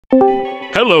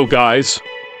Hello, guys.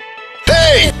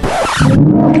 Hey!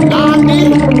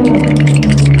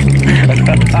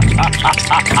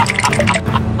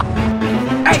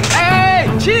 Hey,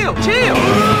 chill, chill!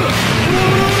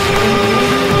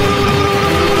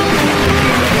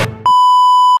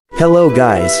 Hello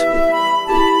guys.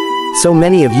 So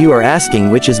many of you are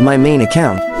asking which is my main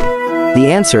account. The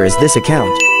answer is this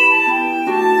account.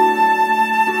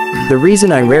 The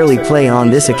reason I rarely play on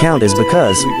this account is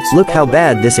because, look how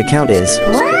bad this account is.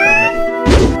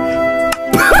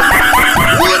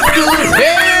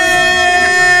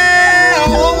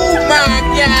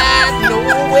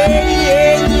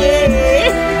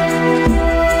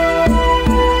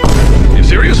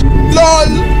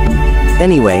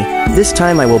 Anyway, this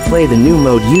time I will play the new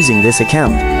mode using this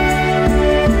account.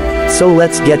 So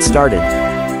let's get started.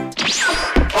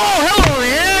 Oh, hello,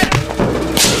 yeah!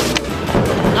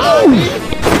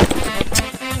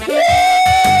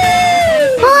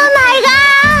 Oh my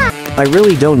god! I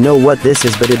really don't know what this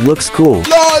is, but it looks cool.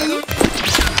 LOL!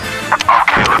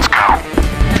 Okay, let's go.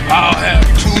 I'll have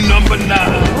 2 number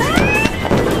 9s.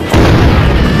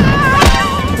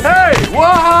 Hey,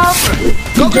 what happened?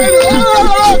 Go crazy!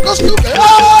 Go stupid!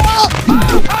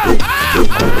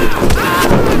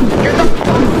 Get the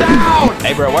fuck down!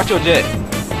 Hey, bro, watch your jet.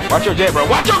 Watch your jet, bro.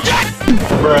 Watch your jet!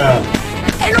 Bruh.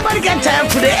 Ain't nobody got time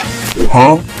for that.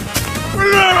 Huh?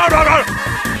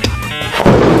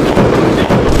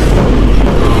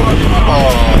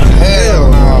 Oh, hell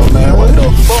no, man. What the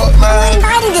fuck, man?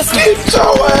 Get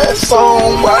your ass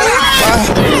on, boy.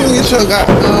 Get your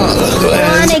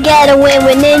Wanna get a win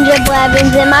with ninja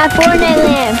weapons in my Fortnite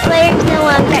land. Players know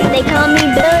I'm back, they call me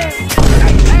Bill.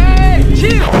 Hey,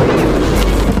 chill!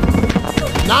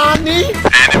 Nani?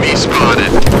 Enemy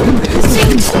spotted.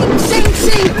 Sing, sing, sing,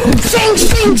 sing, sing,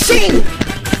 sing, sing.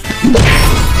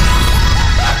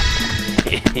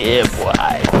 Yeah,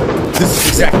 boy. This is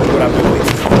exactly what I've been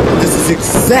waiting for. This is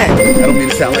exactly. I don't mean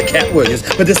to sound like Cat Williams,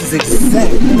 but this is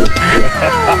exactly.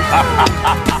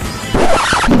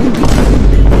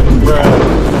 Bruh.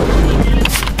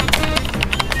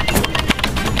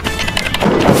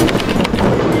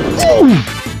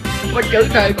 Có chữ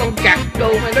này con cặc cô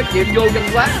mày nói chuyện vô nhân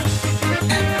quá.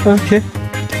 Okay.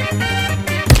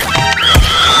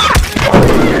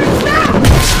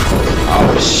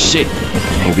 Oh shit.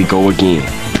 Here we go again.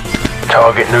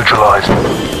 Target neutralized.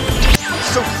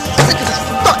 So sick of this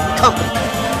fucking company.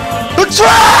 The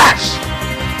trash!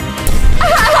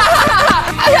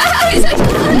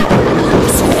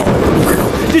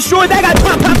 Destroy that guy!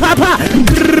 Pop, pop, pop, pop!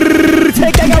 Grrr,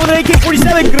 take that guy with an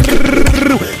AK-47!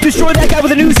 Grrr, destroy that guy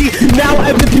with an Uzi! Now I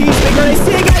have the peacemaker! I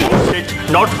see a guy!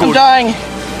 Not good. I'm dying.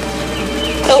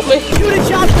 Help me. Shoot a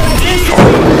shot! Reload!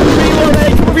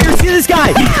 Come over here! See this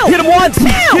guy! Ow! Hit him once!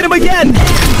 Ow! Hit him again!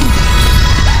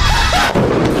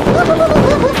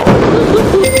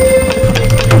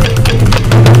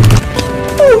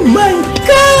 Oh my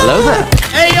god! Hello there.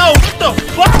 Hey, yo, what the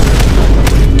fuck?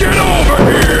 Get over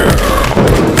here!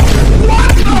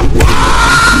 What the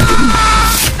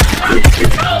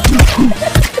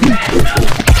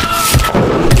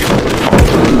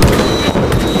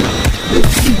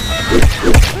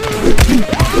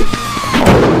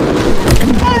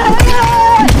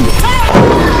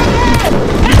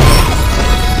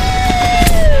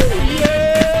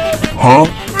Huh?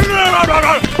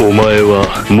 お前は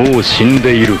もう死ん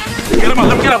でいる。Get him up,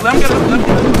 let him get up, let him get up, let him get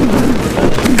up.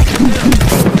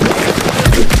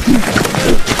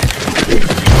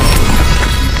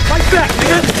 Fight back,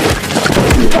 nigga!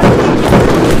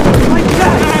 Fight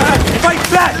back! Fight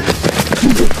back!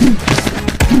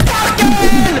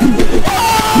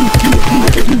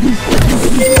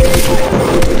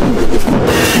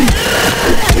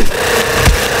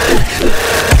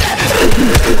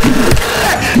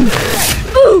 Fucking!